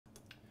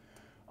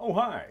Oh,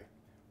 hi.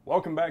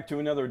 Welcome back to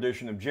another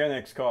edition of Gen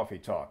X Coffee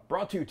Talk,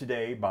 brought to you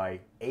today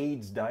by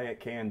AIDS Diet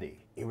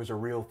Candy. It was a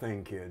real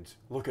thing, kids.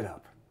 Look it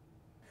up.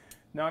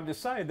 Now, I've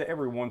decided that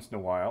every once in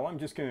a while, I'm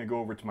just going to go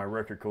over to my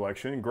record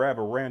collection and grab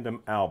a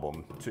random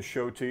album to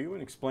show to you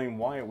and explain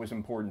why it was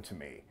important to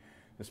me,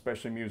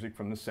 especially music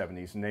from the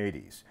 70s and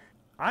 80s.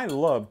 I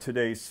love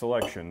today's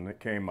selection that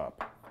came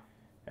up,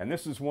 and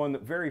this is one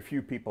that very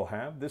few people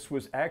have. This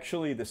was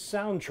actually the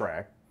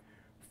soundtrack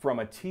from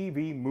a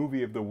TV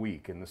movie of the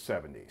week in the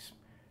 70s,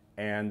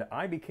 and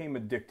I became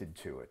addicted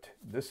to it.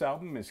 This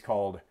album is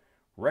called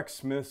Rex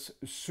Smith's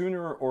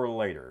Sooner or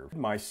Later.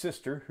 My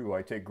sister, who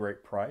I take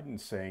great pride in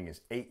saying is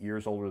 8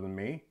 years older than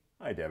me,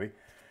 hi Debbie,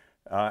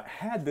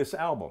 had this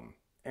album,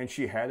 and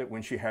she had it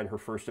when she had her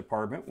first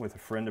apartment with a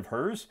friend of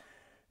hers,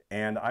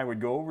 and I would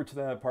go over to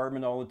that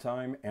apartment all the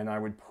time, and I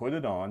would put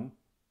it on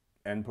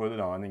and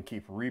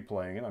keep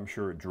replaying it. I'm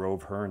sure it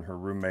drove her and her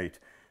roommate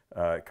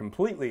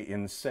completely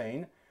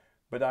insane.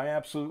 But I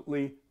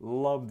absolutely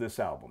love this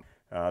album.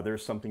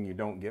 There's something you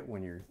don't get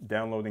when you're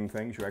downloading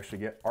things. You actually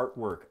get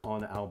artwork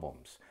on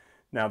albums.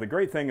 Now, the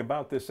great thing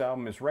about this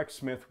album is Rex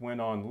Smith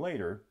went on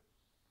later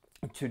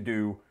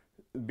to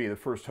be the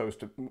first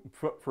co-host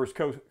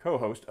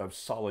of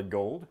Solid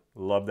Gold.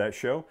 Love that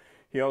show.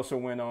 He also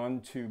went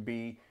on to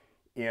be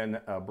in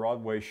a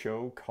Broadway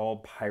show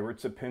called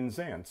Pirates of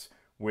Penzance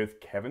with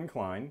Kevin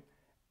Kline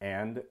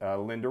and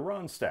Linda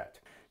Ronstadt.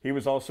 He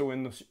was also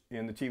in the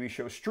TV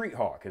show Street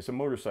Hawk as a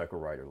motorcycle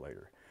rider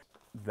later.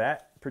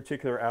 That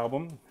particular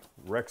album,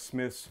 Rex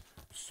Smith's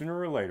Sooner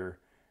or Later,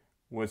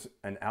 was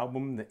an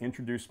album that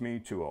introduced me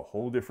to a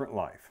whole different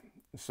life.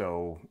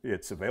 So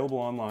it's available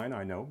online,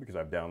 I know, because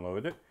I've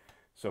downloaded it.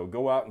 So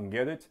go out and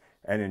get it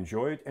and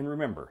enjoy it. And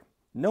remember,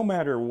 no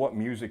matter what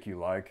music you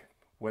like,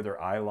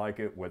 whether I like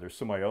it, whether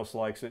somebody else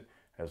likes it,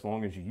 as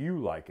long as you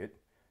like it,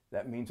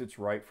 that means it's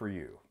right for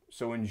you.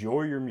 So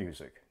enjoy your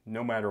music,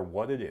 no matter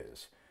what it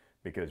is,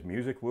 because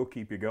music will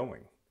keep you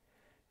going.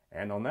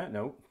 And on that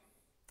note,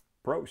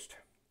 Prost.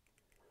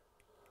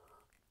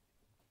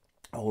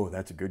 Oh,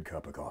 that's a good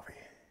cup of coffee.